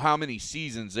don't know how many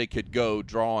seasons they could go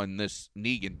drawing this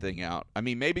Negan thing out. I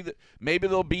mean, maybe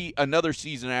there'll be another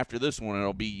season after this one, and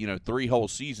it'll be, you know, 3 whole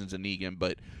seasons of Negan.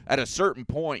 But at a certain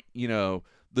point, you know,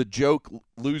 the joke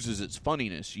loses its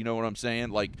funniness. You know what I'm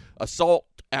saying? Like, Assault,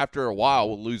 after a while,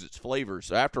 will lose its flavor.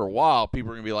 So after a while,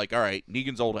 people are going to be like, all right,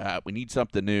 Negan's old hat. We need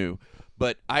something new.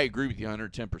 But I agree with you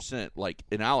 110%. Like,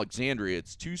 in Alexandria,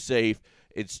 it's too safe,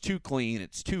 it's too clean,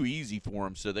 it's too easy for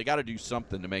them. So they got to do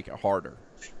something to make it harder.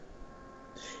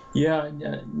 Yeah,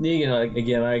 Negan,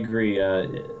 again, I agree.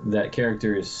 That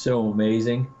character is so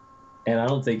amazing, and I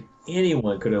don't think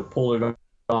anyone could have pulled it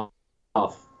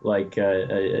off like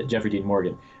Jeffrey Dean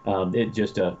Morgan. It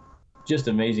just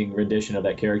amazing rendition of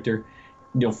that character.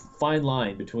 You know, fine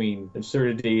line between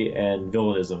absurdity and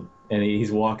villainism, and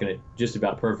he's walking it just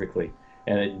about perfectly,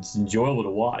 and it's enjoyable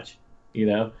to watch. You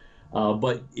know,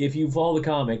 but if you follow the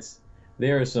comics,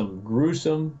 there are some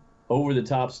gruesome,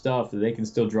 over-the-top stuff that they can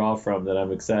still draw from that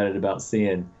I'm excited about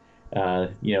seeing,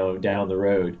 you know, down the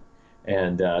road.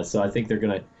 And so I think they're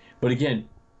going to – but again,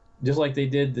 just like they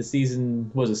did the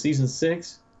season – was it season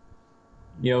 6?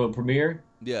 You know, premiere?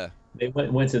 Yeah. They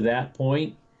went to that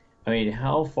point. I mean,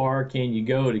 how far can you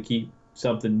go to keep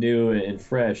something new and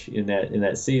fresh in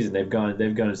that season? They've gone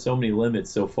to so many limits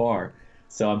so far.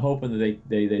 So I'm hoping that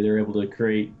they're able to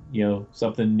create, you know,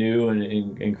 something new and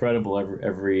incredible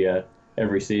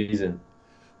every season.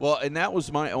 Well, and that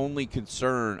was my only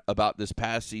concern about this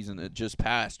past season that just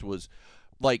passed, was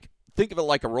like, think of it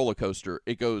like a roller coaster.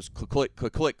 It goes click,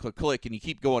 click, click, click, click, and you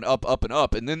keep going up, up, and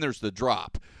up, and then there's the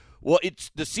drop. Well,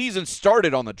 the season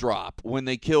started on the drop when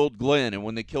they killed Glenn and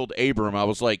when they killed Abram. I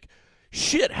was like,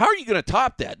 shit, how are you going to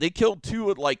top that? They killed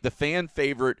 2 of like the fan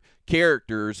favorite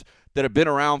characters that have been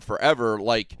around forever.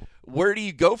 Like, where do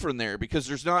you go from there? Because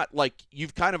there's not, like,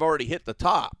 you've kind of already hit the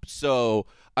top. So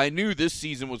I knew this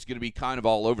season was going to be kind of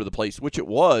all over the place, which it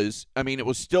was. I mean, it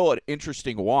was still an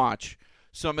interesting watch.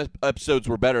 Some episodes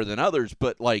were better than others,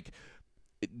 but like,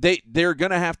 they're going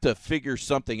to have to figure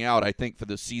something out, I think, for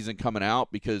the season coming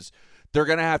out, because they're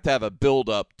going to have a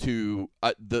build-up to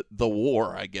the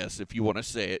war, I guess, if you want to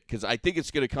say it, because I think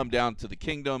it's going to come down to the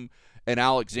Kingdom and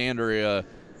Alexandria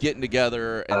getting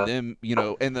together and them,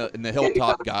 and the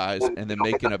Hilltop guys, and then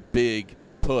making a big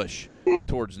push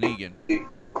towards Negan.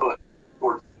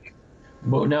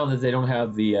 But now that they don't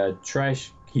have the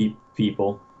trash heap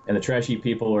people, and the trash heap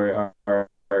people are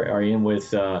in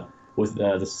with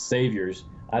the saviors,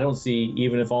 I don't see,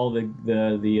 even if all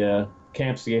the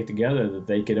camps get together, that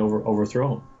they could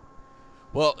overthrow them.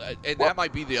 Well, and that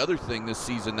might be the other thing this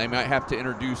season. They might have to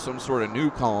introduce some sort of new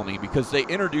colony, because they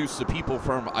introduced the people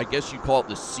from, I guess you call it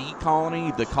the Sea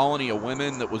Colony, the colony of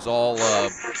women that was all,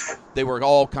 they were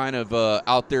all kind of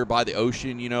out there by the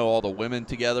ocean, all the women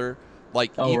together.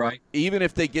 Like, right. Even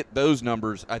if they get those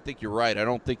numbers, I think you're right. I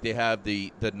don't think they have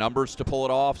the numbers to pull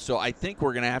it off. So I think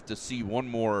we're going to have to see one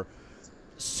more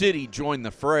city join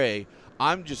the fray.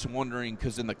 I'm just wondering,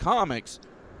 because in the comics,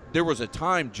 there was a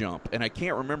time jump, and I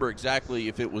can't remember exactly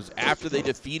if it was after they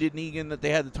defeated Negan that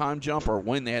they had the time jump or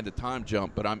when they had the time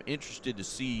jump, but I'm interested to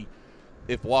see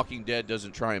if Walking Dead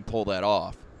doesn't try and pull that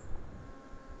off.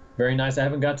 Very nice. I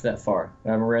haven't got to that far. I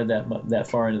haven't read that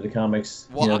far into the comics,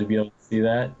 to be able to see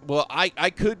that. Well, I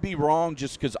could be wrong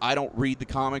just because I don't read the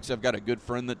comics. I've got a good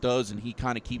friend that does, and he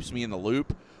kind of keeps me in the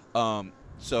loop. So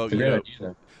It's a great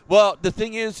idea. Well, the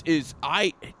thing is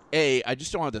I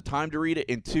just don't have the time to read it,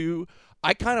 and two,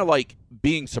 I kind of like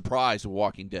being surprised with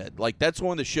Walking Dead. Like, that's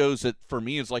one of the shows that for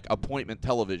me is like appointment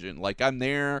television. Like, I'm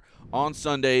there on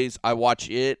Sundays, I watch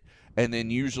it, and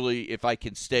then usually if I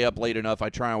can stay up late enough, I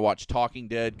try and watch Talking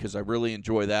Dead because I really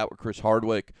enjoy that with Chris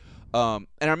Hardwick. And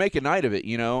I make a night of it,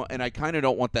 and I kind of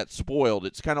don't want that spoiled.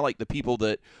 It's kind of like the people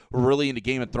that were really into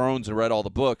Game of Thrones and read all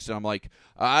the books, and I'm like,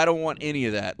 I don't want any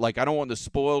of that. Like, I don't want this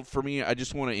spoiled for me. I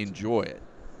just want to enjoy it.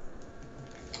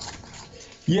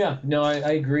 Yeah, no,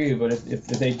 I agree. But if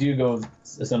they do go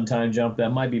some time jump,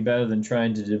 that might be better than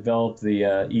trying to develop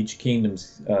the each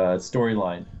kingdom's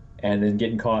storyline and then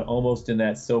getting caught almost in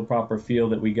that soap opera feel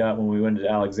that we got when we went to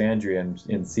Alexandria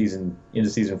into season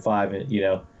 5. And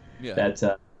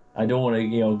that I don't want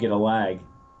to get a lag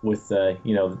with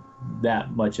that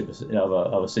much of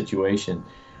a situation.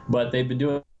 But they've been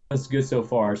doing us good so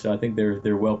far, so I think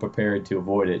they're well prepared to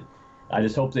avoid it. I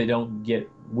just hope they don't get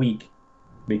weak,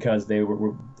 because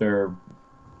they're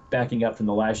backing up from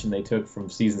the lashing they took from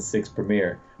season 6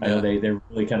 premiere. Yeah. I know they're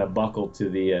really kind of buckled to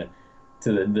the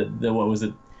what was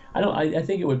it? I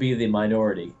think it would be the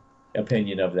minority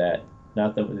opinion of that,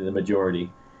 not the majority.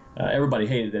 Everybody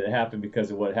hated that it happened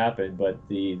because of what happened, but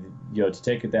to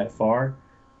take it that far,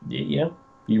 you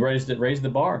raised the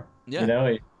bar.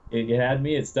 Yeah. It had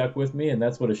me, it stuck with me, and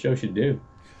that's what a show should do.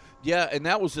 Yeah, and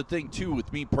that was the thing, too,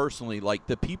 with me personally. Like,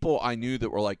 the people I knew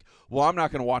that were like, well, I'm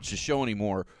not going to watch the show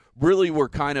anymore, really were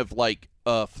kind of like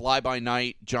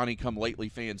fly-by-night, Johnny-come-lately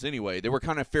fans anyway. They were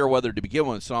kind of fair-weather to begin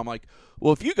with. So I'm like,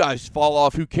 well, if you guys fall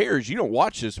off, who cares? You don't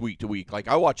watch this week to week. Like,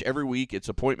 I watch every week. It's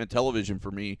appointment television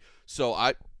for me. So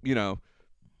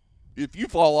if you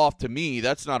fall off to me,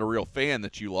 that's not a real fan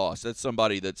that you lost. That's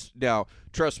somebody that's now,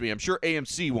 trust me, I'm sure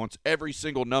AMC wants every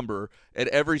single number and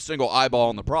every single eyeball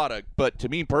on the product. But to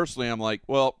me personally, I'm like,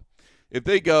 well, if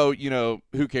they go,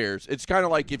 who cares? It's kind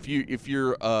of like if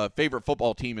your favorite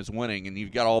football team is winning and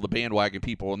you've got all the bandwagon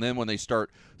people, and then when they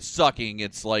start sucking,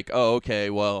 it's like, oh, okay,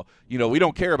 well, we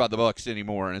don't care about the Bucs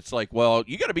anymore. And it's like, well,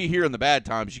 you got to be here in the bad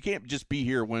times. You can't just be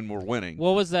here when we're winning.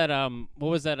 What was that?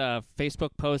 Facebook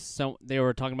post? So they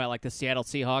were talking about like the Seattle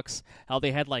Seahawks, how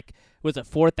they had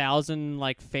 4,000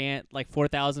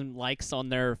 4,000 likes on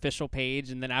their official page,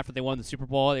 and then after they won the Super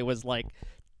Bowl, it was like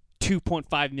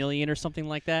 2.5 million or something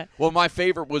like that. Well, my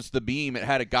favorite was the meme. It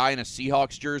had a guy in a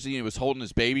Seahawks jersey, and he was holding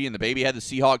his baby, and the baby had the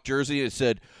Seahawks jersey, and it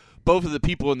said, both of the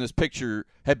people in this picture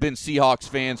have been Seahawks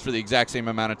fans for the exact same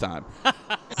amount of time.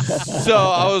 So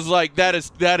I was like, that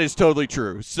is totally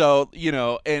true. So,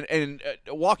 and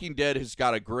Walking Dead has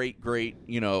got a great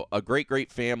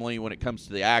family when it comes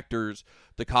to the actors,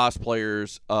 the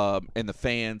cosplayers, and the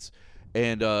fans.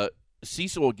 And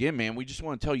Cecil, again, man, we just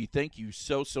want to tell you thank you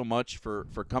so much for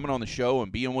coming on the show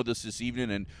and being with us this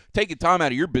evening and taking time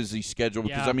out of your busy schedule.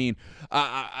 Because,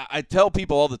 I tell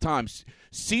people all the time,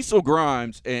 Cecil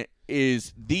Grimes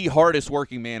is the hardest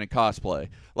working man in cosplay.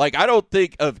 Like, I don't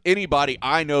think of anybody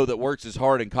I know that works as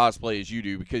hard in cosplay as you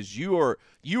do, because you are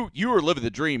living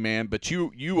the dream, man. But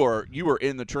you are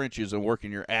in the trenches and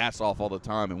working your ass off all the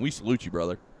time, and we salute you,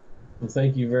 brother. Well,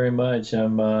 thank you very much.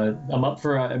 I'm up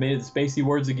for I made it to Spacey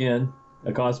Awards again,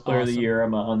 a cosplayer of the year.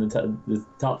 I'm on the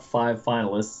top 5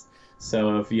 finalists.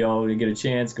 So if y'all get a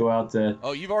chance, go out to.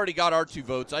 Oh, you've already got our 2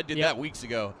 votes. I did that weeks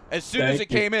ago. As soon as it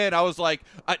came in, I was like,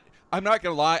 I'm not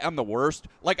gonna lie, I'm the worst.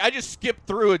 Like, I just skipped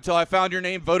through until I found your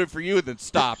name, voted for you, and then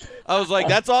stopped. I was like,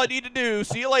 that's all I need to do.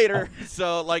 See you later.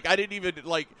 So I didn't even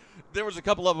There was a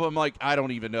couple of them like, I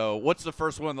don't even know. What's the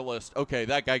first one on the list? Okay,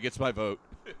 that guy gets my vote.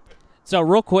 So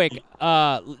real quick,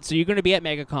 so you're going to be at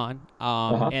MegaCon,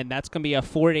 and that's going to be a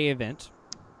 4-day event.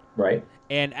 Right.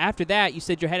 And after that, you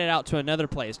said you're headed out to another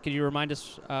place. Can you remind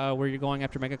us where you're going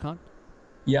after MegaCon?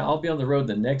 Yeah, I'll be on the road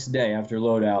the next day after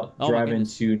loadout, driving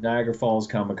to Niagara Falls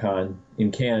Comic-Con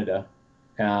in Canada,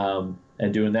 and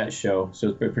doing that show. So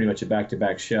it's pretty much a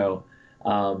back-to-back show.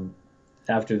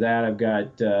 After that, I've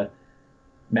got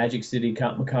Magic City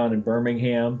Comic-Con in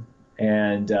Birmingham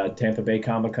and Tampa Bay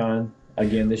Comic-Con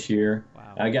again this year.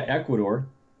 Wow. I got Ecuador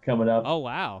coming up. Oh,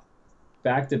 wow.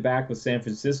 Back-to-back with San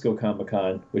Francisco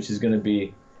Comic-Con, which is going to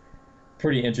be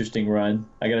pretty interesting run.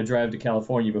 I got to drive to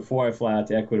California before I fly out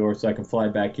to Ecuador so I can fly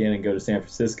back in and go to San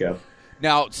Francisco.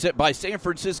 Now, by San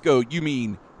Francisco, you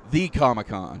mean the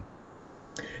Comic-Con?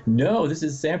 No, this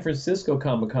is San Francisco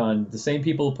Comic-Con. The same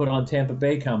people who put on Tampa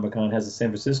Bay Comic-Con has a San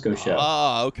Francisco show.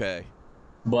 Ah, okay.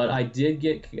 But I did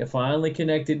get finally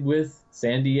connected with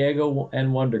San Diego and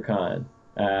WonderCon.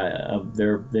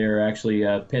 They're actually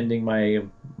pending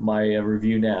my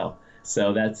review now.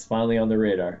 So that's finally on the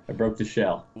radar. I broke the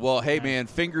shell. Well, hey, man,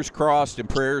 fingers crossed and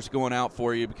prayers going out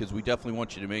for you because we definitely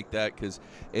want you to make that because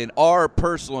in our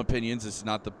personal opinions, this is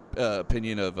not the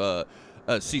opinion of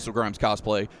Cecil Grimes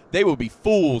Cosplay, they would be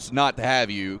fools not to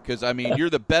have you because, I mean, you're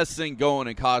the best thing going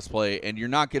in cosplay and you're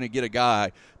not going to get a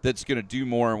guy that's going to do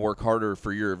more and work harder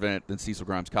for your event than Cecil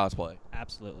Grimes Cosplay.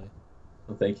 Absolutely.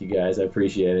 Well, thank you, guys. I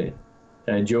appreciate it.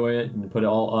 I enjoy it and put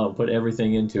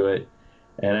everything into it.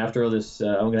 And after this,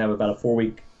 I'm going to have about a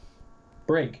 4-week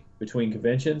break between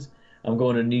conventions. I'm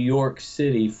going to New York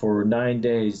City for 9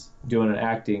 days doing an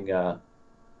acting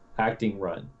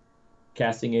run.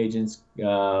 Casting agents,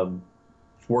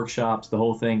 workshops, the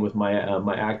whole thing with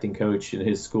my acting coach in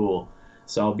his school.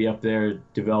 So I'll be up there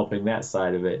developing that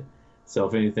side of it. So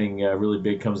if anything really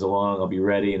big comes along, I'll be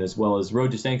ready. And as well as Road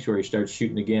to Sanctuary starts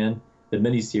shooting again, the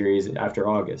miniseries after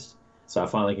August. So I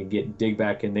finally can dig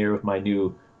back in there with my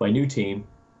new team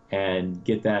and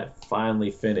get that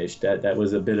finally finished. That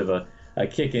was a bit of a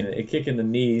kick in the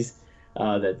knees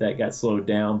that got slowed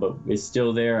down, but it's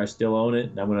still there. I still own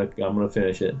it, and I'm gonna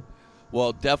finish it.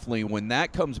 Well, definitely. When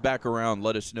that comes back around,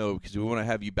 let us know because we want to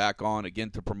have you back on again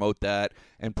to promote that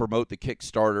and promote the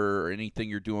Kickstarter or anything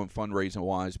you're doing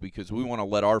fundraising-wise because we want to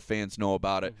let our fans know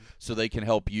about it so they can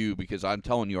help you because I'm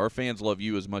telling you, our fans love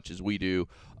you as much as we do.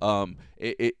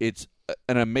 It's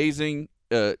an amazing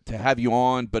to have you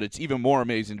on, but it's even more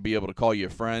amazing to be able to call you a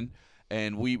friend,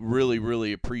 and we really,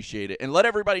 really appreciate it. And let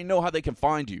everybody know how they can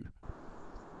find you.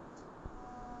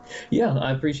 Yeah,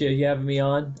 I appreciate you having me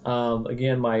on.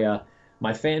 Again, my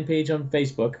fan page on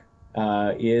Facebook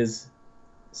is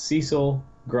Cecil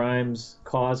Grimes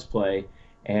Cosplay,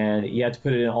 and you have to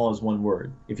put it in all as one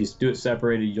word. If you do it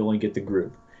separated, you only get the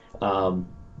group. My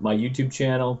YouTube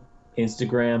channel,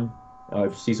 Instagram,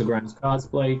 Cecil Grimes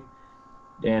Cosplay,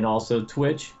 and also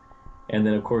Twitch, and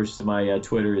then of course my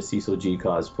Twitter is Cecil G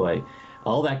Cosplay.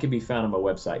 All that can be found on my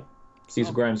website,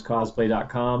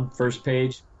 CecilGrimesCosplay.com. First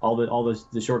page, all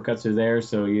the shortcuts are there.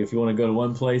 So if you want to go to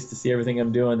one place to see everything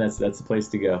I'm doing, that's the place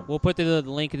to go. We'll put the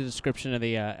link in the description of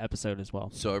the episode as well,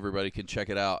 so everybody can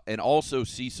check it out. And also,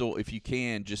 Cecil, if you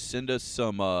can, just send us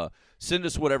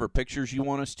whatever pictures you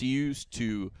want us to use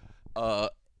to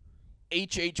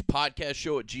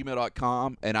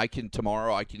hhpodcastshow@gmail.com, and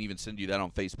tomorrow I can even send you that on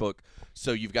Facebook,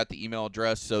 so you've got the email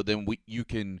address, so then you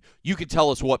can tell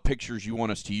us what pictures you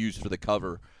want us to use for the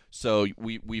cover, so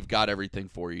we've got everything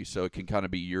for you, so it can kind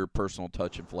of be your personal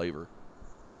touch and flavor.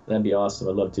 That'd be awesome.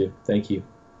 I'd love to. Thank you.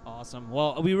 Awesome.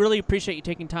 Well, we really appreciate you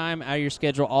taking time out of your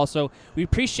schedule. Also, we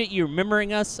appreciate you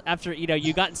remembering us after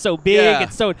you gotten so big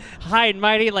and so high and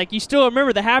mighty. Like you still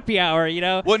remember the happy hour,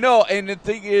 Well, no, and the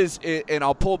thing is, and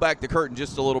I'll pull back the curtain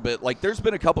just a little bit. Like, there's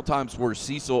been a couple times where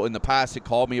Cecil in the past had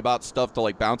called me about stuff to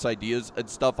like bounce ideas and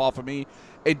stuff off of me,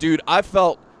 and dude, I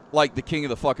felt like the king of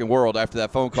the fucking world after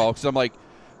that phone call because I'm like,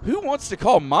 who wants to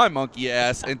call my monkey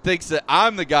ass and thinks that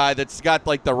I'm the guy that's got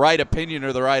like the right opinion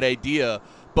or the right idea?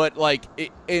 But like,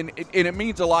 it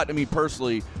means a lot to me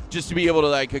personally just to be able to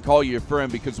like call you a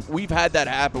friend because we've had that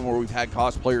happen where we've had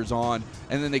cosplayers on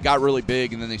and then they got really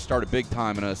big and then they started big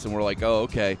timing us and we're like, oh,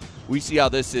 okay, we see how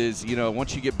this is.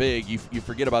 Once you get big, you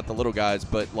forget about the little guys.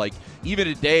 But like, even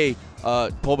today,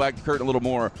 pull back the curtain a little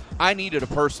more. I needed a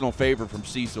personal favor from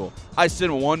Cecil. I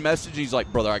sent him one message. And he's like,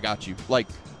 brother, I got you. Like,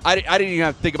 I didn't even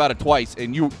have to think about it twice,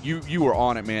 and you were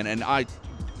on it, man. And I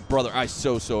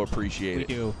so appreciate it.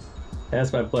 We do.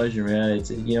 That's my pleasure, man. It's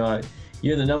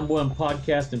You're the #1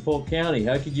 podcast in Polk County.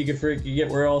 How could you get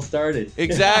where it all started?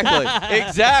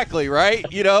 Exactly, right?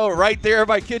 You know, right there in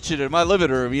my kitchen, in my living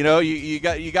room. You know, you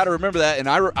got to remember that. And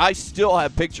I still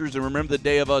have pictures and remember the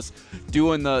day of us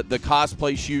doing the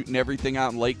cosplay shoot and everything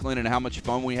out in Lakeland and how much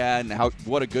fun we had and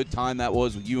what a good time that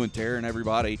was with you and Tara and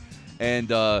everybody. And,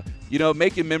 you know,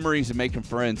 making memories and making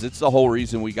friends. It's the whole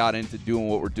reason we got into doing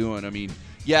what we're doing. I mean,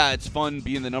 yeah, it's fun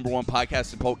being the #1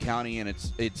 podcast in Polk County, and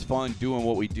it's fun doing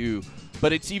what we do.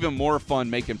 But it's even more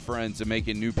fun making friends and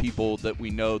making new people that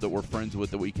we know that we're friends with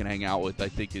that we can hang out with. I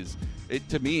think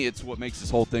to me, it's what makes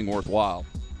this whole thing worthwhile.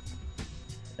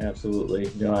 Absolutely.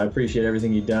 No, I appreciate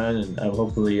everything you've done, and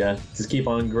hopefully just keep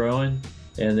on growing.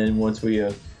 And then once we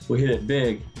hit it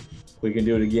big, we can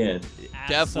do it again.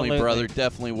 Definitely, brother.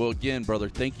 Definitely will. Again, brother,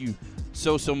 thank you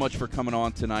so much for coming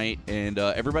on tonight. And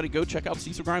everybody go check out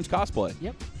Cecil Grimes Cosplay.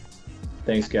 Yep.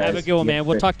 Thanks, guys. Have a good one, man.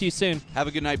 We'll talk to you soon. Have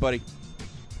a good night, buddy.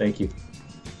 Thank you.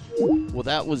 Well,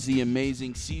 that was the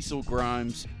amazing Cecil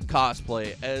Grimes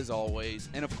Cosplay, as always.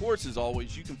 And, of course, as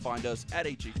always, you can find us at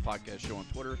HH Podcast Show on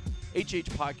Twitter,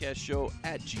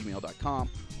 hhpodcastshow@gmail.com.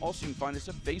 Also, you can find us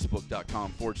at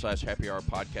facebook.com/Happy Hour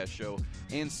Podcast Show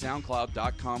and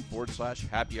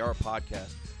soundcloud.com/Happy Hour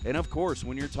Podcast. And, of course,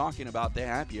 when you're talking about the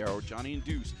Happy Hour with Johnny and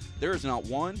Deuce, there is not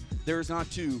one, there is not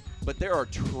two, but there are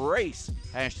trace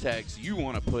hashtags you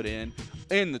want to put in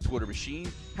the Twitter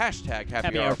machine. Hashtag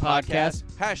Happy Hour Podcast,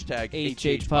 hashtag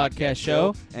HH Podcast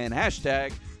Show, and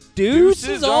hashtag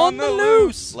Deuces on the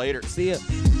Loose. Later. See ya.